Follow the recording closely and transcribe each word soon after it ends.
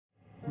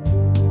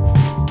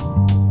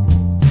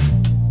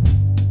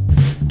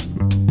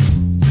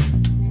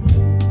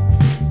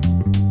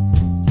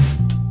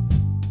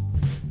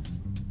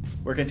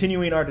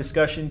continuing our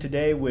discussion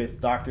today with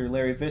Dr.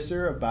 Larry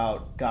Visser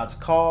about God's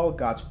call,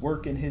 God's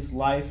work in his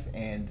life,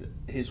 and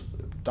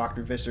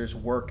Dr. Visser's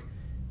work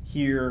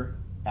here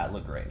at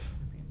LaGrave.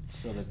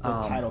 So the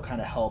title kind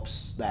of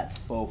helps that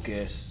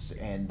focus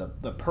and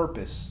the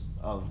purpose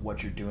of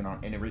what you're doing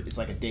and it's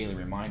like a daily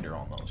reminder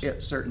almost.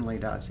 It certainly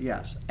does,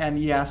 yes. And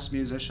yes,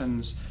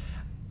 musicians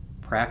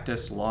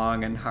practice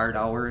long and hard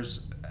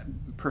hours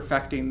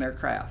perfecting their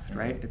craft,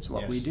 right? It's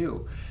what we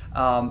do.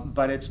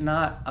 But it's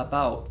not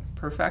about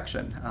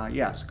perfection.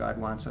 Yes, God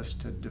wants us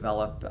to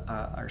develop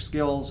our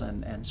skills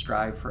and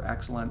strive for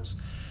excellence,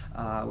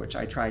 which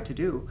I try to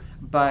do,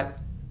 but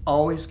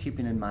always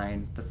keeping in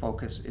mind the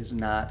focus is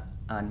not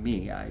on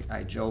me.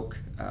 I joke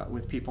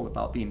with people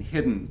about being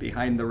hidden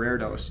behind the rare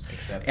dose.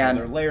 Except for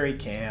their Larry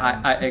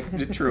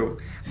cam. True,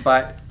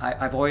 but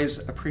I've always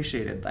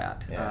appreciated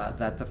that,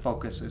 that the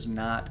focus is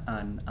not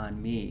on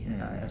me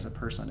as a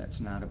person. It's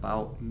not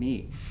about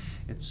me.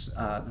 It's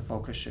the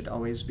focus should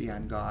always be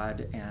on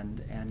God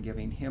and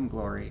giving Him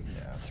glory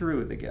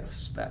through the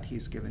gifts that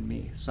He's given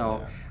me.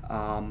 So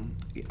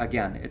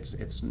again,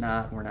 it's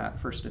not, we're not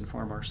first and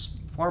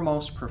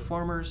foremost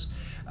performers.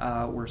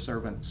 We're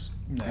servants,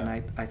 and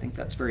I think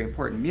that's very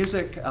important.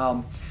 Music.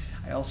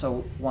 I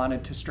also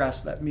wanted to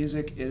stress that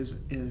music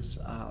is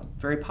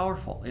very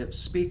powerful. It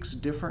speaks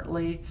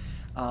differently.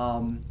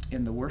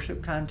 In the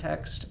worship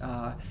context,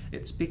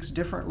 it speaks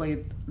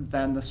differently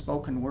than the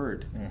spoken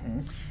word.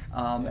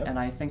 And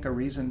I think a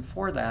reason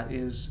for that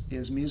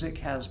is music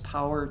has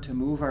power to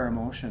move our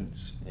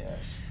emotions.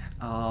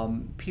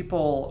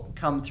 People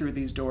come through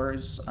these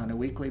doors on a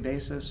weekly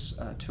basis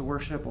to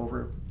worship,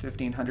 over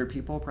 1,500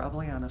 people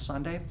probably on a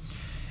Sunday,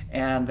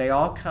 and they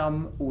all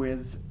come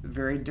with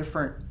very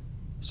different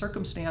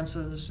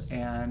circumstances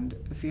and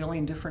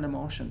feeling different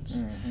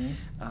emotions.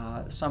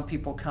 Some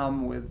people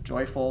come with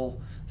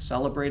joyful,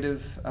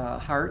 celebrative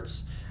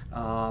hearts,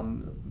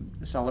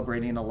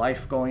 celebrating a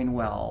life going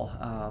well,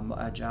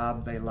 a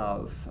job they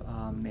love,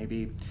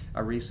 maybe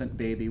a recent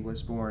baby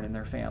was born in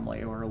their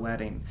family or a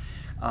wedding.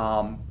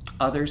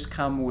 Others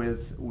come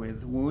with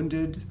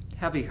wounded,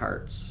 heavy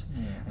hearts,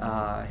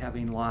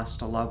 having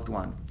lost a loved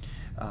one,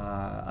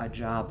 a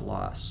job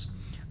loss,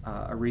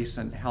 a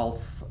recent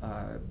health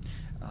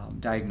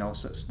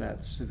diagnosis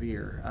that's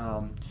severe,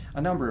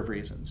 a number of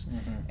reasons.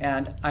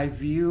 And I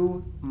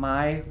view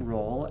my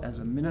role as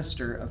a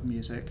minister of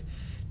music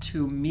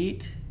to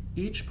meet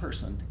each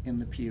person in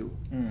the pew,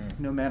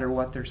 no matter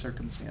what their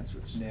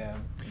circumstances.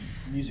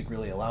 Music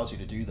really allows you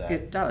to do that.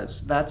 It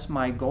does. That's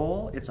my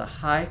goal. It's a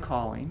high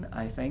calling,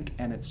 I think,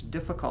 and it's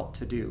difficult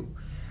to do.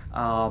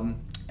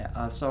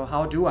 So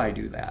how do I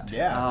do that?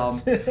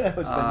 That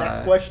was the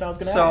next question I was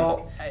going to ask.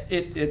 So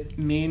it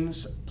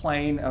means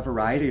playing a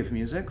variety of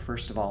music,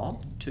 first of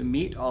all, to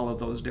meet all of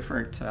those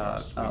different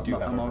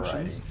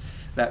emotions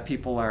that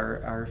people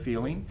are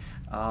feeling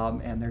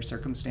and their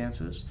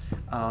circumstances.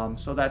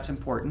 So that's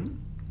important.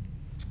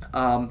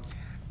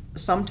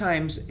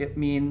 Sometimes it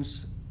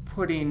means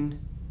putting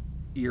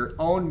your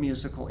own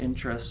musical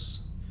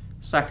interests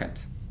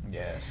second.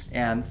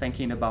 And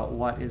thinking about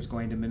what is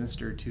going to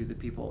minister to the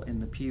people in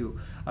the pew.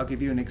 I'll give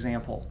you an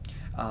example.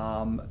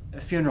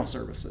 Funeral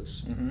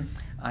services.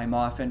 I'm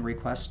often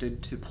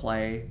requested to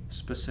play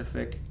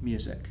specific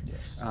music,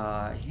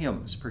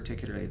 hymns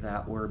particularly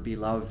that were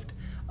beloved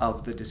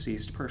of the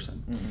deceased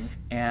person.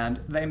 And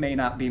they may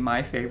not be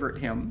my favorite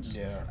hymns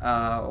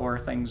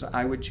or things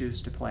I would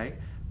choose to play,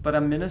 but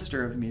a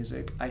minister of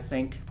music, I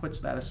think,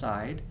 puts that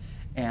aside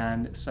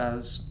and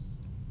says,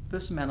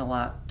 this meant a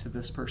lot to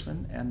this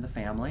person and the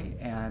family,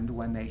 and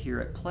when they hear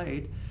it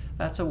played,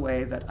 that's a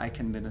way that I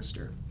can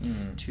minister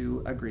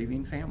to a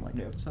grieving family.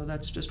 So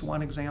that's just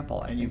one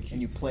example. And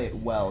you play it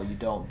well. You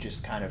don't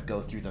just kind of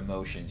go through the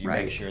motions. You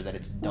make sure that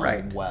it's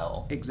done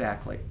well.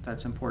 Exactly.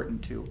 That's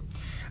important too.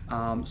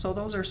 So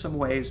those are some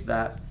ways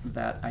that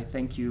I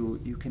think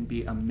you can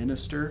be a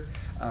minister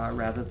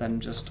rather than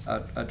just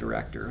a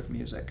director of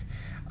music.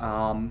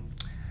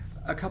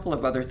 A couple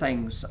of other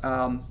things.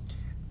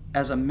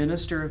 As a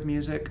minister of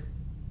music,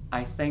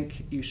 I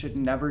think you should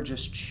never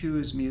just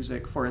choose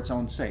music for its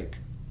own sake.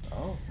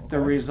 The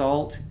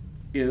result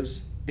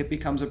is it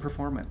becomes a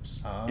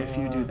performance if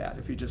you do that,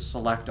 if you just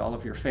select all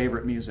of your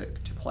favorite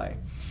music to play.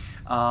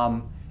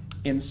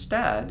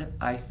 Instead,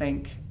 I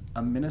think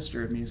a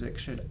minister of music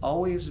should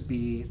always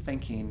be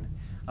thinking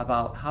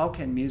about how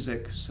can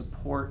music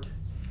support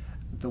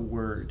the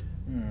Word,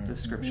 the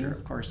Scripture.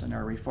 Of course, in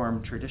our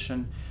Reformed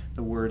tradition,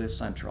 the Word is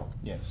central.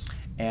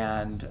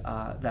 And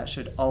that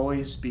should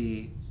always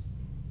be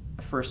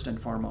first and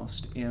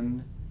foremost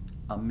in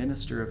a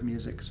minister of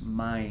music's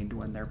mind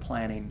when they're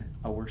planning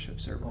a worship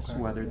service,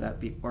 whether that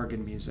be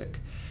organ music,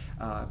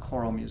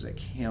 choral music,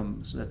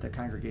 hymns that the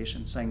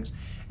congregation sings.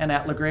 And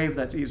at LaGrave,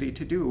 that's easy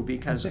to do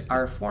because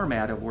our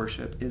format of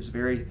worship is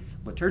very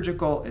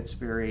liturgical, it's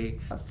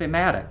very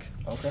thematic.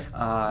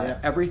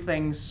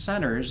 Everything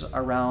centers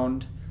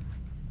around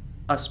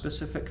a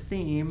specific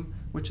theme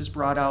which is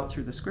brought out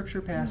through the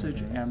scripture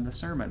passage and the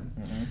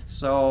sermon.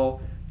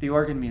 So the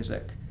organ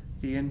music,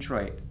 the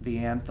introit, the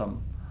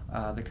anthem,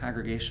 the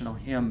congregational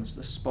hymns,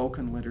 the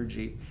spoken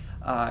liturgy.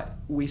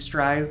 We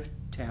strive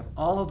to have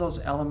all of those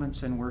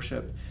elements in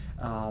worship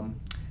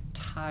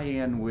tie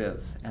in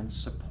with and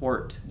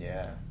support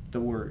the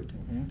Word.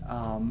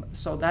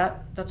 So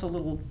that's a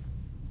little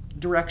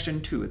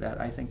direction too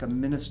that I think a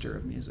minister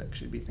of music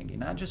should be thinking,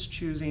 not just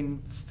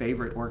choosing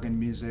favorite organ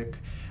music,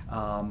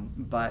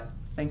 but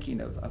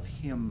thinking of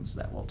hymns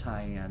that will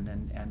tie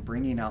in and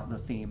bringing out the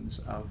themes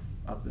of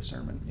the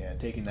sermon. Yeah,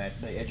 taking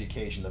the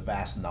education, the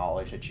vast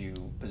knowledge that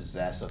you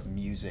possess of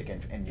music,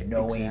 and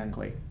knowing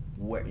exactly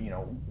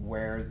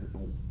where,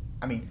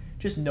 I mean,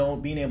 just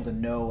being able to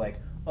know, like,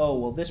 oh,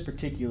 well, this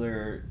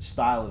particular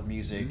style of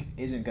music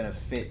isn't going to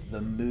fit the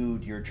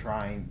mood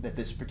that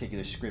this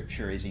particular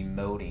scripture is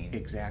emoting.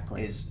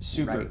 Exactly. Is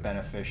super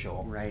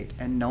beneficial. Right.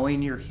 And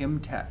knowing your hymn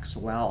text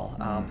well.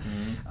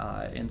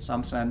 In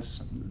some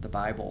sense, the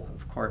Bible,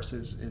 of course,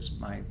 is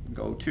my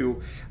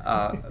go-to.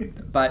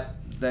 But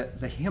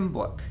the hymn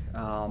book,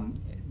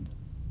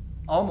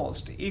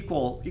 almost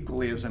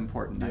equally as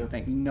important, I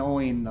think,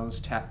 knowing those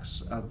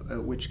texts,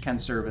 which can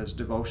serve as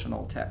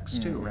devotional texts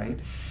too, right?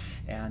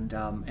 And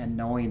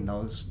knowing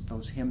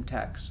those hymn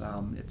texts.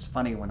 It's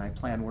funny, when I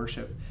plan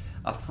worship,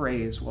 a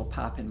phrase will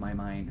pop in my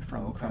mind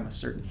from a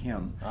certain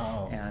hymn.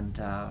 And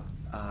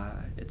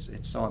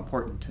it's so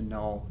important to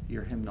know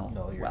your hymnal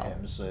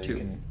hymns, so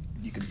too.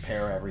 You can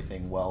pair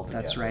everything well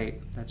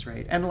together. That's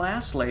right. And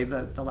lastly,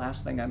 the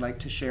last thing I'd like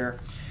to share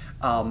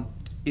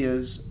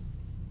is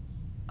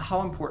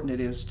how important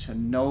it is to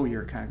know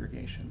your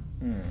congregation.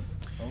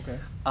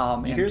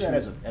 You hear that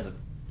as a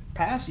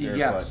pastor.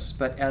 Yes,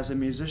 but as a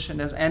musician,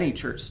 as any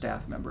church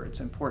staff member, it's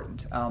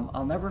important.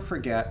 I'll never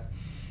forget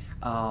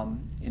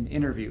an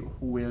interview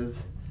with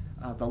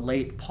the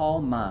late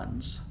Paul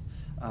Mons,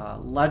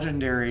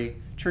 legendary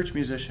church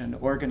musician,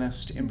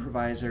 organist,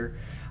 improviser.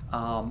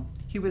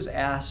 He was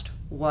asked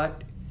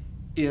what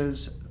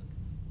is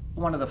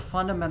one of the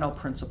fundamental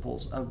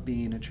principles of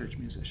being a church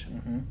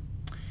musician.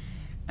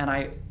 And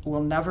I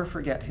will never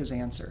forget his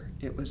answer.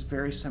 It was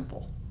very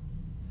simple.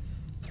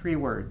 3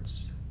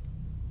 words.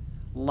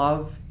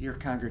 Love your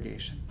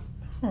congregation.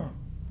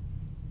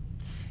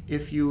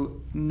 If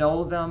you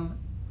know them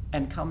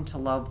and come to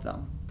love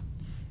them,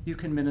 you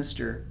can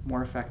minister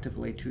more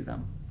effectively to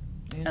them.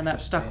 And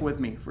that stuck with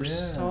me for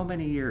so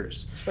many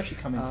years. Especially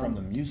coming from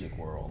the music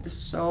world.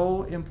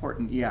 So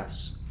important,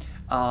 yes.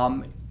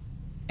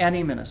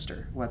 Any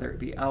minister, whether it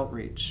be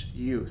outreach,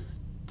 youth,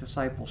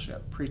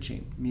 discipleship,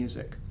 preaching,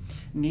 music,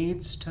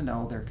 needs to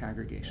know their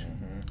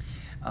congregation.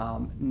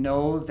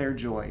 Know their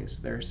joys,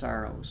 their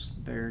sorrows,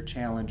 their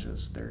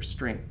challenges, their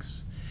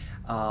strengths,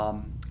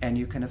 and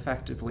you can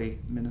effectively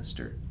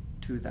minister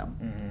to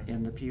them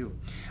in the pew.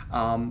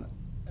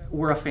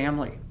 We're a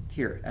family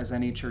here, as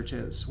any church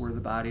is. We're the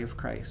body of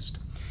Christ,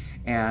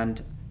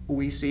 and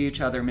we see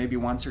each other maybe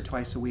once or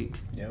twice a week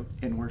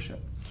in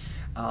worship.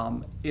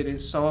 It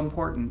is so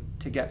important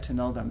to get to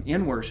know them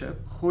in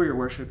worship, who you're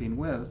worshiping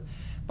with,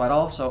 but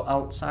also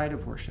outside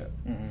of worship.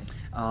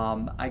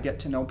 I get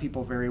to know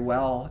people very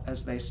well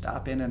as they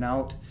stop in and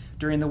out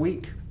during the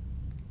week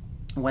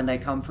when they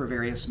come for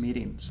various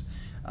meetings,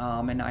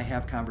 and I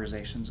have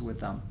conversations with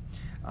them.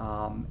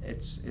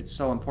 It's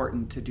so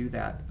important to do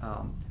that.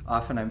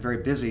 Often I'm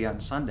very busy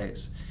on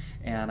Sundays,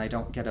 and I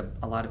don't get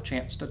a lot of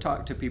chance to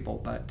talk to people,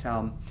 but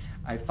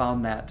I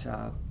found that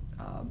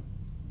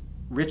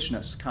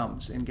richness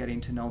comes in getting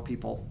to know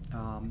people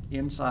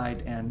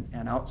inside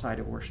and outside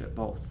of worship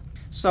both.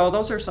 So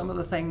those are some of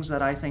the things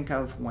that I think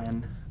of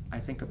when I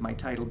think of my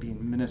title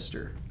being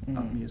minister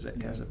of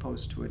music, as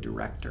opposed to a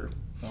director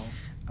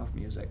of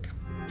music.